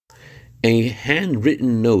A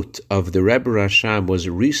handwritten note of the Rebbe Rashab was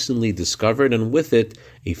recently discovered, and with it,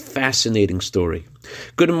 a fascinating story.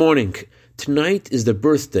 Good morning. Tonight is the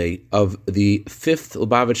birthday of the fifth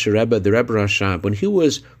Lubavitcher Rebbe, the Rebbe Rashab. When he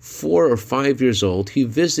was 4 or 5 years old, he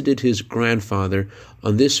visited his grandfather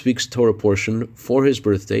on this week's Torah portion for his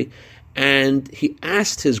birthday, and he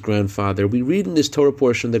asked his grandfather, we read in this Torah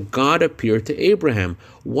portion that God appeared to Abraham.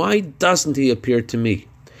 Why doesn't he appear to me?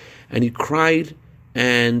 And he cried,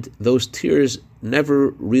 and those tears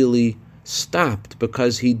never really stopped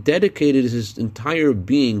because he dedicated his entire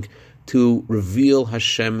being to reveal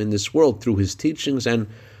Hashem in this world through his teachings and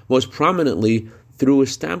most prominently through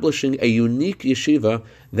establishing a unique yeshiva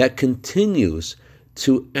that continues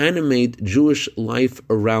to animate Jewish life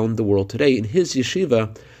around the world today. In his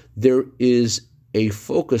yeshiva, there is a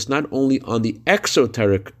focus not only on the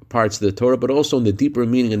exoteric parts of the Torah, but also on the deeper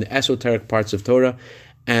meaning and the esoteric parts of Torah,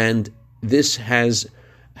 and this has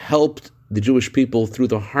helped the Jewish people through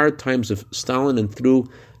the hard times of Stalin and through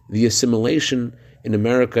the assimilation in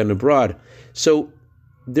America and abroad. So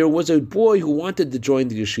there was a boy who wanted to join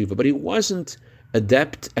the yeshiva, but he wasn't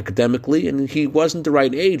adept academically and he wasn't the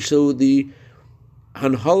right age. So the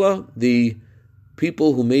Hanhala, the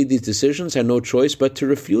people who made these decisions, had no choice but to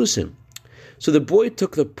refuse him. So the boy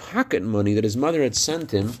took the pocket money that his mother had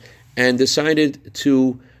sent him and decided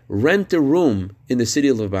to rent a room in the city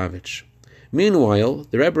of Lubavitch. Meanwhile,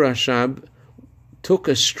 the Rebbe Rashab took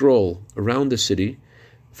a stroll around the city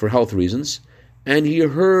for health reasons, and he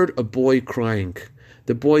heard a boy crying.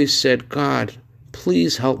 The boy said, God,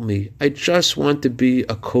 please help me. I just want to be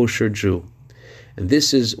a kosher Jew. And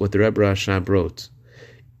this is what the Rebbe Rashab wrote.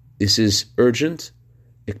 This is urgent.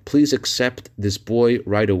 Please accept this boy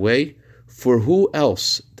right away. For who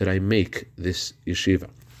else did I make this yeshiva?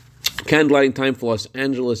 Candlelighting time for Los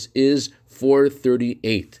Angeles is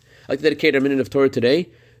 4:38. I'd like to dedicate our minute of Torah today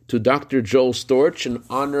to Dr. Joel Storch in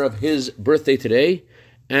honor of his birthday today,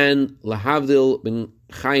 and Lahavdil ben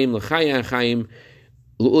Chaim L'Chaya Chaim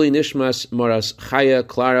L'Uli Nishmas Moras Chaya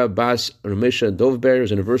Clara Bas Ramisha Dovber,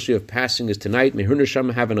 whose anniversary of passing is tonight. May her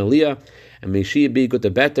neshama have an aliyah, and may she be good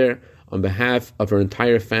to better on behalf of her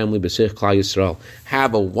entire family, B'Seich Klal Yisrael.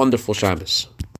 Have a wonderful Shabbos.